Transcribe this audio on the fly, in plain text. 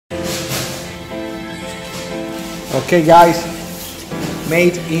Okay guys,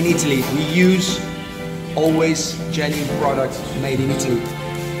 made in Italy. We use always genuine products made in Italy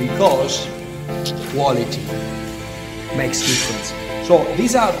because quality makes difference. So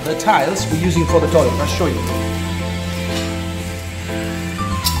these are the tiles we're using for the toilet. I'll show you.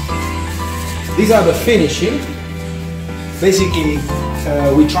 These are the finishing. Basically,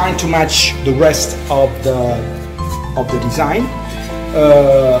 we're trying to match the rest of the design.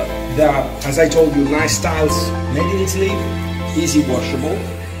 There are, as I told you, nice tiles made in Italy, easy washable,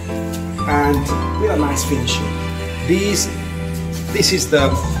 and with a nice finishing. This is the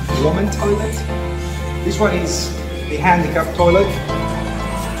woman toilet. This one is the handicap toilet.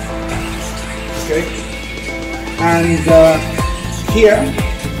 Okay, and here,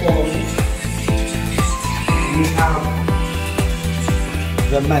 follow me, we have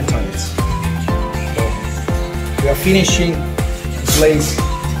the men toilets. So we are finishing to place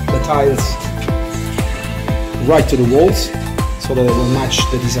the tiles right to the walls so that they will match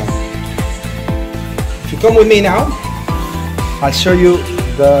the design. If you come with me now, I'll show you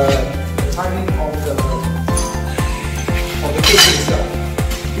the tiling of the kitchen itself.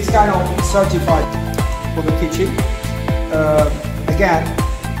 This kind of certified for the kitchen. Again,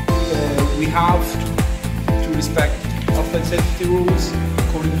 we have to respect health and safety rules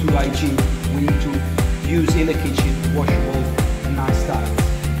according to hygiene. We need to use in the kitchen washable and nice tiles.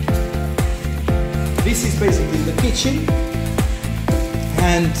 This is basically the kitchen,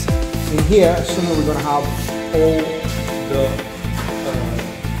 and in here soon we're going to have all the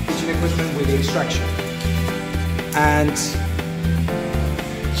kitchen equipment with the extraction. And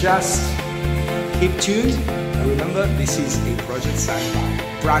just keep tuned, and remember, this is a project signed by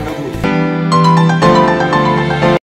Brando Group.